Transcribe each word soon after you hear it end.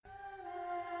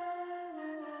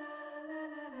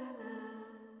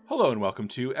Hello and welcome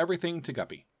to Everything to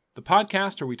Guppy, the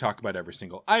podcast where we talk about every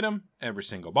single item, every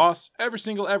single boss, every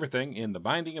single everything in The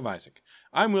Binding of Isaac.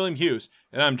 I'm William Hughes,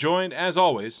 and I'm joined, as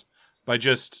always, by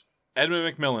just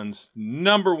Edmund McMillan's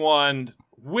number one,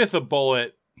 with a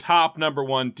bullet, top number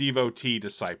one devotee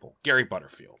disciple, Gary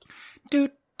Butterfield.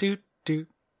 Doot, doot, doot,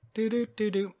 doot, doot,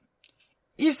 doot, doot.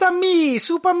 It's the me,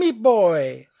 Super Meat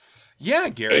Boy. Yeah,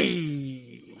 Gary.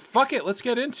 Hey. Fuck it, let's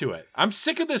get into it. I'm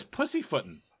sick of this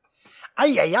pussyfooting.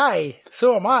 Ay, ay, ay.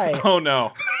 So am I. Oh,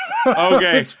 no.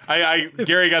 Okay.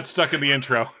 Gary got stuck in the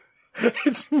intro.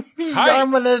 It's me. Hi.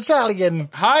 I'm an Italian.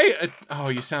 Hi. Oh,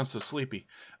 you sound so sleepy.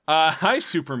 Hi,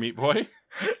 Super Meat Boy.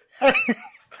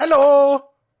 Hello.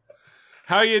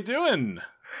 How you doing?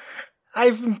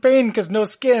 I'm in pain because no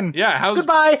skin. Yeah,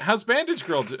 Goodbye. How's Bandage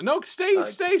Girl doing? No, stay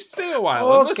a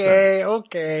while and listen.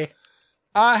 Okay.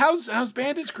 How's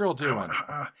Bandage Girl doing?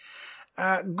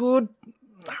 Good.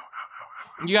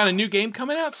 You got a new game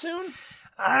coming out soon?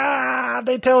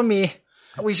 They tell me.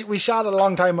 We shot it a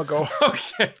long time ago.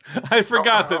 Okay. I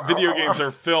forgot that video games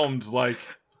are filmed like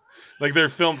they're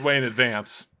filmed way in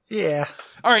advance. Yeah.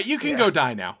 All right, you can go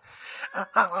die now.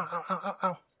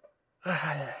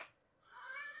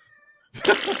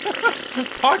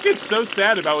 Pocket's so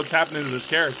sad about what's happening to this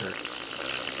character.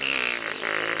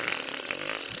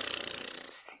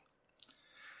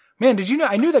 Man, did you know?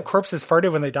 I knew that corpses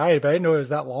farted when they died, but I didn't know it was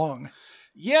that long.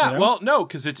 Yeah, You know? well, no,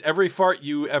 because it's every fart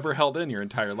you ever held in your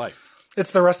entire life.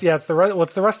 It's the rest. Yeah, it's the rest. Well,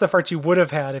 it's the rest of the farts you would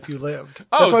have had if you lived.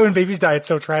 Oh, That's why when babies die, it's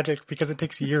so tragic because it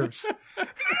takes years.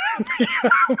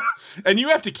 And you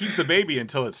have to keep the baby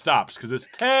until it stops because it's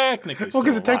technically still Well,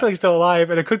 because alive. it's technically still alive,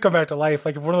 and it could come back to life.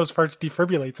 Like if one of those farts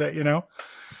defibrillates it, you know.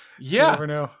 Yeah. You never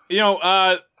know.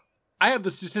 I have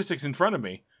the statistics in front of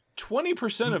me.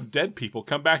 20% of dead people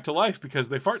come back to life because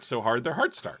they fart so hard their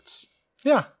heart starts.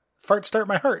 Yeah, farts start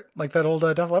my heart, like that old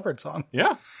Def Leppard song.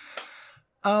 Yeah.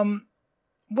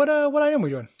 What item are we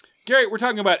doing? Gary, we're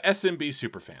talking about SMB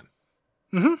Superfan.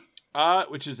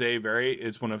 Mm-hmm. Which is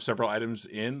it's one of several items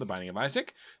in The Binding of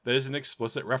Isaac that is an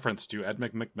explicit reference to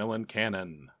Edmund McMillan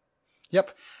canon.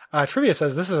 Yep. Trivia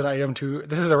says this is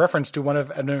a reference to one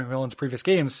of Edmund McMillan's previous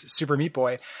games, Super Meat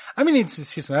Boy. I mean, need to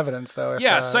see some evidence though.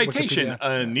 Yeah, citation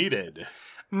needed.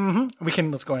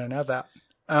 Mm-hmm. Let's go ahead and add that.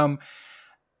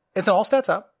 It's an all stats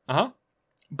up. Uh-huh.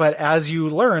 But as you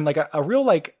learn, like a real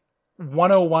like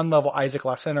 101 level Isaac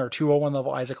lesson or 201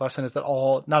 level Isaac lesson is that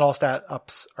not all stat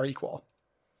ups are equal.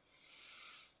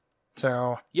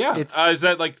 So yeah, it's, is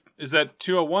that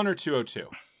 201 or 202?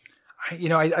 I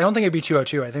don't think it'd be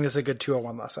 202. I think this is a good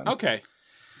 201 lesson. Okay.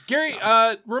 Gary,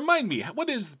 remind me, what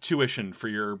is the tuition for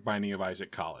your Binding of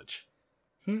Isaac college?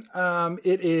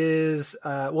 It is,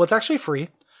 it's actually free.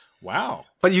 Wow.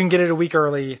 But you can get it a week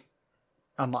early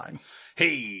online.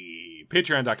 Hey,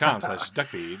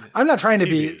 patreon.com/duckfeed. I'm not trying to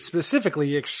be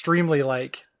specifically extremely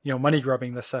money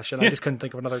grubbing this session. I just couldn't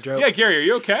think of another joke. Yeah, Gary, are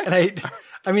you okay?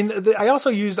 And I also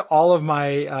used all of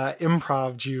my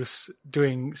improv juice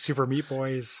doing Super Meat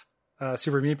Boys, just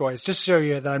to show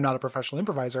you that I'm not a professional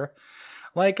improviser,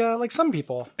 like some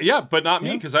people. Yeah, but not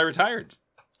me because I retired.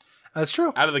 That's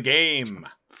true. Out of the game.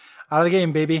 Out of the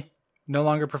game, baby. No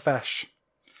longer profesh.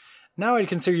 Now I'd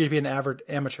consider you to be an average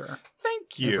amateur.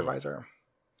 Thank you. Improviser.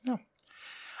 No.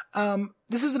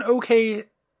 This is an okay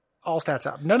all stats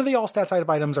up. None of the all stats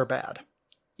items are bad.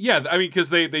 Yeah, I mean, because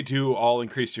they do all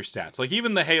increase your stats. Like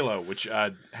even the Halo, which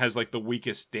has like the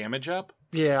weakest damage up,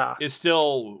 is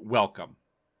still welcome.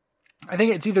 I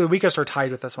think it's either the weakest or tied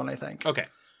with this one, I think. Okay.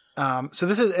 So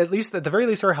this is at the very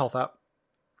least our health up.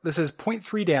 This is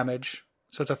 0.3 damage.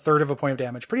 So it's a third of a point of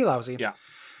damage. Pretty lousy. Yeah.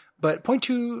 But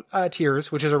 0.2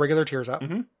 tears, which is a regular tears up.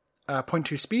 Mm-hmm.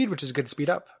 0.2 speed, which is a good speed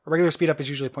up. A regular speed up is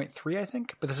usually 0.3, I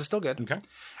think, but this is still good. Okay. And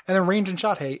then range and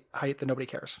shot height that nobody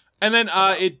cares. And then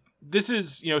this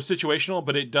is situational,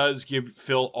 but it does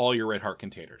fill all your red heart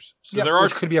containers. So there are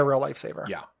which could be a real lifesaver.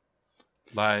 Yeah.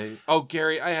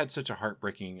 Gary, I had such a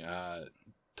heartbreaking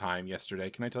time yesterday.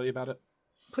 Can I tell you about it?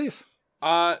 Please.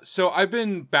 So I've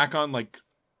been back on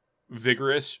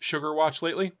vigorous sugar watch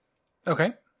lately.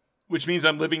 Okay. Which means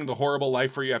I'm living the horrible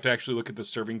life where you have to actually look at the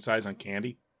serving size on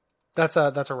candy. That's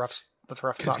a rough spot.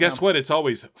 Because guess what? It's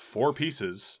always 4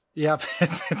 pieces. Yep.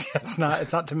 It's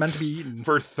not meant to be eaten.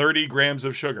 For 30 grams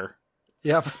of sugar.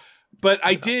 Yep. But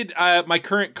I did, my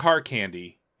current car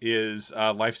candy is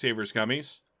Lifesavers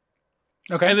gummies.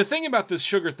 Okay. And the thing about this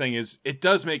sugar thing is it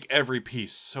does make every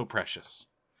piece so precious.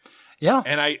 Yeah.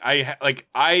 And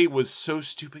I was so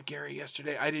stupid, Gary,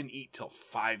 yesterday. I didn't eat till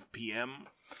 5 p.m.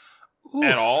 Oof.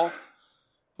 At all.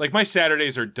 My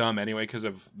Saturdays are dumb anyway because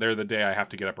they're the day I have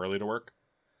to get up early to work.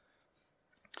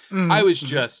 Mm-hmm. I was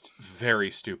just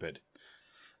very stupid.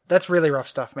 That's really rough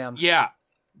stuff, man. Yeah.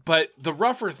 But the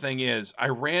rougher thing is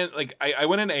I went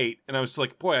and ate and I was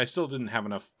like, boy, I still didn't have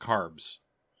enough carbs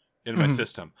in my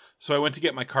system. So I went to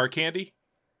get my car candy.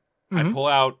 I pull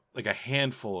out like a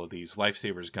handful of these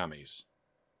Lifesavers gummies.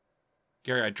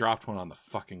 Gary, I dropped one on the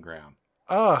fucking ground.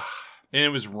 Ugh. And it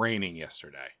was raining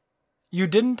yesterday. You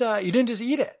didn't just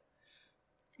eat it.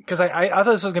 Because I thought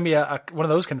this was going to be one of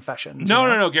those confessions.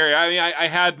 No, Gary. I mean, I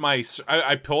had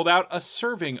I pulled out a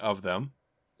serving of them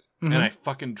and I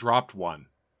fucking dropped one.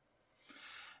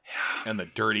 Yeah. And the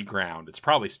dirty ground. It's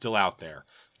probably still out there.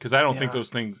 Because I don't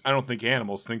think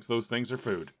animals think those things are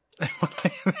food.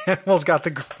 Animals got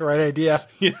the right idea.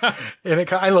 Yeah.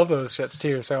 And I love those shits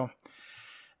too. So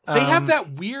they have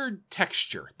that weird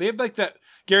texture. They have like that.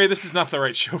 Gary, this is not the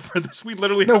right show for this. We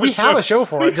literally have a show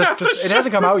for it. Just it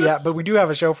hasn't come out yet, but we do have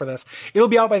a show for this. It'll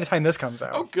be out by the time this comes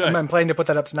out. Oh, good. I'm planning to put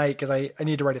that up tonight because I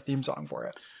need to write a theme song for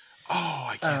it. Oh,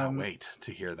 I can't wait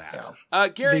to hear that. Yeah.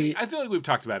 Gary, I feel like we've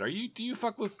talked about it. Do you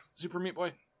fuck with Super Meat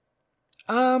Boy?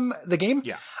 The game?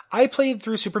 Yeah. I played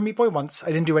through Super Meat Boy once. I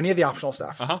didn't do any of the optional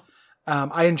stuff. Uh-huh.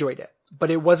 I enjoyed it, but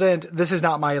this is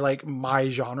not my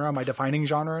genre, my defining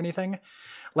genre or anything.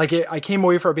 Like I came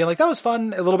away from it being like, that was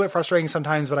fun, a little bit frustrating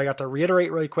sometimes, but I got to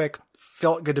reiterate really quick,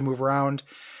 felt good to move around.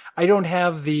 I don't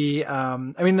have the,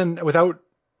 without,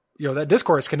 that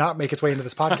discourse cannot make its way into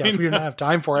this podcast. We do not have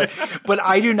time for it, but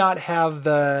I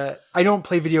don't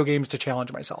play video games to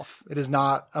challenge myself. It is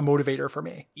not a motivator for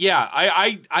me. Yeah.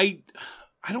 I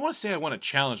don't want to say I want to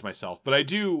challenge myself, but I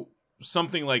do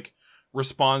something like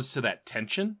responds to that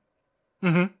tension.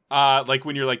 Mm-hmm. Like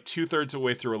when you're like 2/3 of the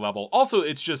way through a level. Also,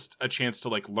 it's just a chance to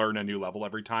like learn a new level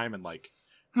every time and like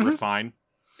refine.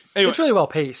 Anyway, it's really well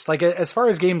paced. Like as far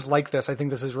as games like this, I think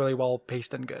this is really well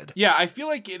paced and good. Yeah, I feel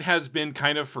like it has been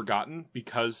kind of forgotten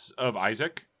because of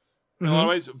Isaac in a lot of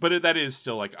ways, but that is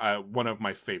still like one of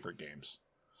my favorite games.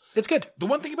 It's good. The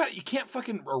one thing about it, you can't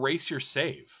fucking erase your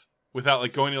save without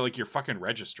like going to like your fucking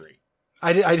registry.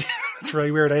 I did. That's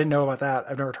really weird. I didn't know about that.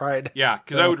 I've never tried. Yeah,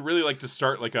 because I would really like to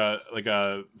start like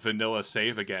a vanilla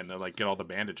save again and like get all the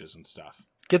bandages and stuff.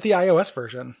 Get the iOS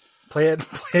version. Play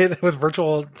it with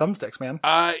virtual thumbsticks, man.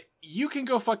 You can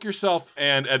go fuck yourself,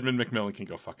 and Edmund McMillan can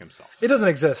go fuck himself. It doesn't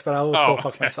exist, but I will still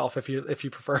fuck myself if you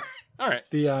prefer. All right.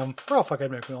 We're all fuck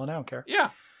Edmund McMillan. I don't care.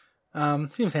 Yeah.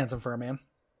 Seems handsome for a man.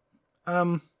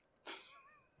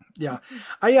 Yeah.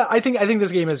 I think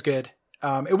this game is good.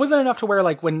 It wasn't enough to where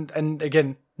like and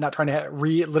again, not trying to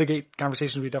re-litigate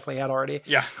conversations we definitely had already.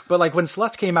 Yeah. But like when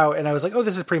Celeste came out and I was like, oh,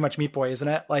 this is pretty much Meat Boy, isn't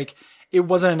it? Like it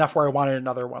wasn't enough where I wanted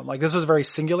another one. Like this was a very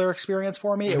singular experience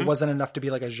for me. It wasn't enough to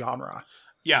be like a genre.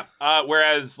 Yeah.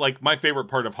 Whereas like my favorite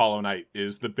part of Hollow Knight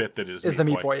is the bit that is the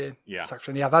Meat Boy yeah.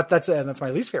 section. Yeah. That's my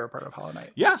least favorite part of Hollow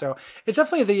Knight. Yeah. So it's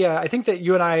definitely I think that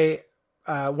you and I,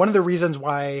 one of the reasons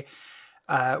why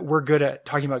we're good at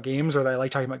talking about games, or that I like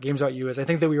talking about games about you, is I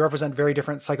think that we represent very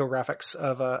different psychographics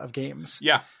of games.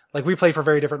 Yeah. Like we play for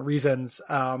very different reasons,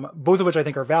 both of which I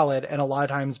think are valid. And a lot of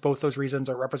times both those reasons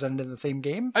are represented in the same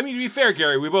game. I mean, to be fair,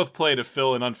 Gary, we both play to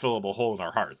fill an unfillable hole in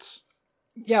our hearts.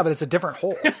 Yeah, but it's a different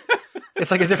hole.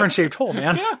 It's like a different shaped hole,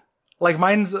 man. Yeah. Like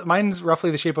mine's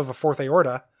roughly the shape of a fourth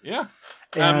aorta. Yeah.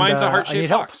 And mine's a heart-shaped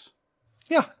box.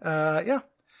 Yeah.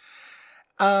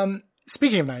 Yeah.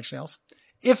 Speaking of Nine Inch Nails,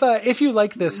 if you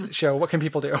like this show, what can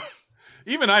people do?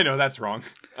 Even I know that's wrong.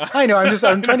 I know.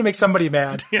 I'm trying to make somebody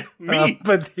mad. Yeah, me.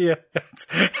 But yeah,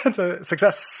 it's a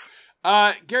success.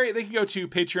 Gary, they can go to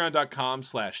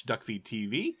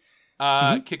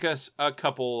patreon.com/duckfeedtv. Kick us a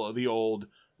couple of the old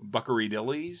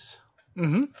buckarydillies.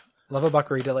 Mm-hmm. Love a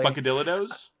buckarydilly.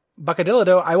 Buckadillidos.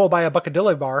 Buckadillido. I will buy a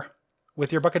buckadilly bar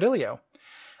with your buckadillio.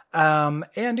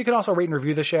 And you can also rate and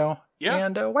review the show. Yeah.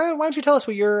 And why don't you tell us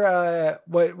what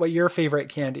your favorite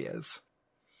candy is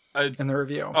in the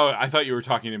review? Oh, I thought you were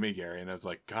talking to me, Gary, and I was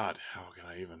like, God, how can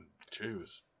I even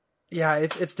choose? Yeah,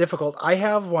 it's difficult. I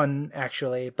have one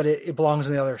actually, but it belongs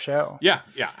in the other show. Yeah,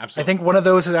 absolutely. I think one of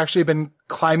those has actually been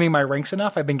climbing my ranks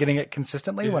enough. I've been getting it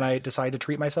consistently when I decide to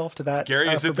treat myself to that. Gary,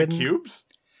 is it the cubes?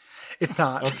 It's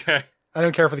not. Okay. I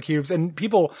don't care for the cubes. And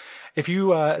people, if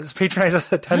you patronize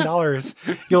us at $10,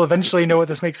 you'll eventually know what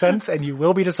this makes sense, and you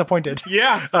will be disappointed.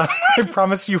 Yeah. I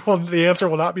promise you the answer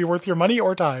will not be worth your money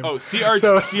or time. Oh,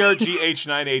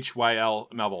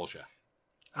 CRGH9HYL Malvoltia.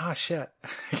 Ah, shit.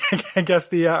 I guess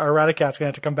the Eradicat's going to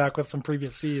have to come back with some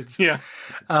previous seeds. Yeah.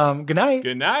 Good night.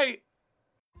 Good night.